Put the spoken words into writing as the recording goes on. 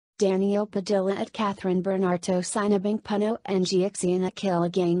Daniel Padilla at Kathryn Bernardo sinabing puno ng aksyon at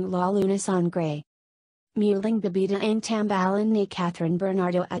kilig la Luna Sangre. Muling bibida ang tambalan ni Kathryn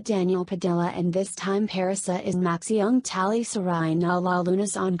Bernardo at Daniel Padilla, and this time parasa is maaksyong teleserye na la Luna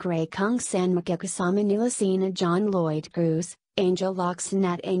Sangre kung saan makakasama nila sina John Lloyd Cruz, Locsin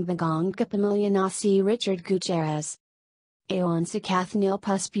at ang bagong kapamilya na si Richard Gutierrez. Ayon sa KathNiel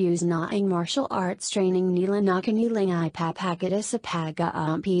puspusan ang martial arts training nila na kanilang ipapakita sa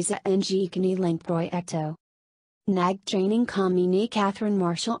pag-uumpisa ng kanilang proyekto. Nagte-training kami ni Kathryn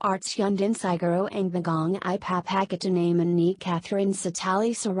martial arts yun din siguro ang bagong ipapakita naman ni Kathryn sa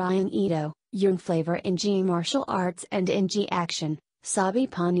teleseryeng ito, yung flavor ng martial arts and ng action, sabi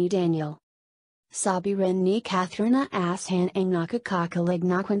pa ni Daniel. Sabi rin ni Kathryn na asahan ang nakakakilig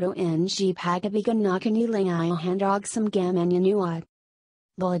na kwento ng pag-iibigan na kanilang ihandog sa mga manonood.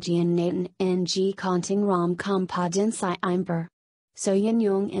 Lalagyan natin ng konting rom-com pa din sa imper. So yun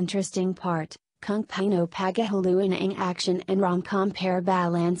yung interesting part, kung paano paghahaluan ang action and rom-com para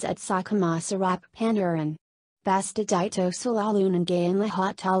balance at saka masarap panurin. Basta dito sa lalo ng gayan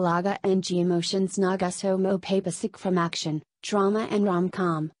lahat talaga ng emotions na gusto mo papasok from action, drama and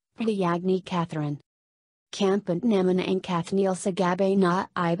rom-com. Pahayag ni Kathryn. Kampant naman ang KathNiel sa gabi na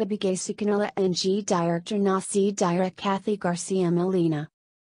ibibigay sa kanila ng director na si Direk Kathy Garcia Molina.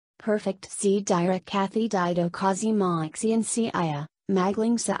 Perfect si Direk Kathy dito kasi maaksyon siya,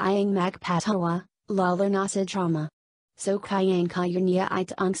 magaling sa iyang magpatawa, lalo na sa drama. So kaya niya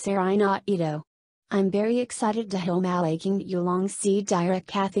itong saray na ito. I'm very excited dahil malaking yulong si Direk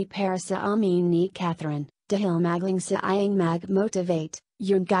Kathy para sa amin ni Kathryn, dahil magaling sa iyang mag-motivate.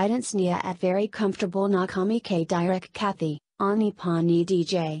 Yung guidance niya at very comfortable na kami kay Direk Kathy, ani pa ni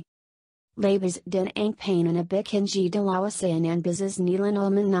DJ. Labas din ang pananabik hindi dalawa sa ang business nila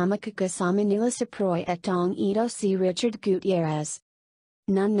naman na makakasama nila sa proyektong ito si Richard Gutierrez.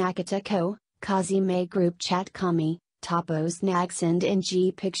 Nang nakita ko, kasi may group chat kami, tapos nagsend ng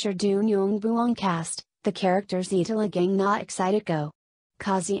picture dun yung buong cast, the characters italagang na excited ko.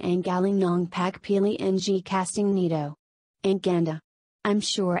 Kasi ang galing ng pagpili ng casting nito. Ang ganda. I'm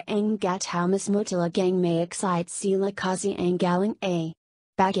sure ang gathamas mo talagang may excite sila kasi ang galing a.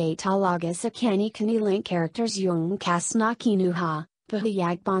 Bagay talaga sa kanilang characters yung cast na kinuha,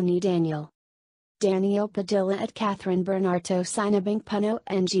 pahayag pa ni Daniel. Daniel Padilla at Kathryn Bernardo sinabing puno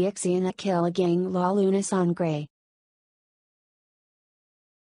ng aksyon at kilig la Luna Sangre.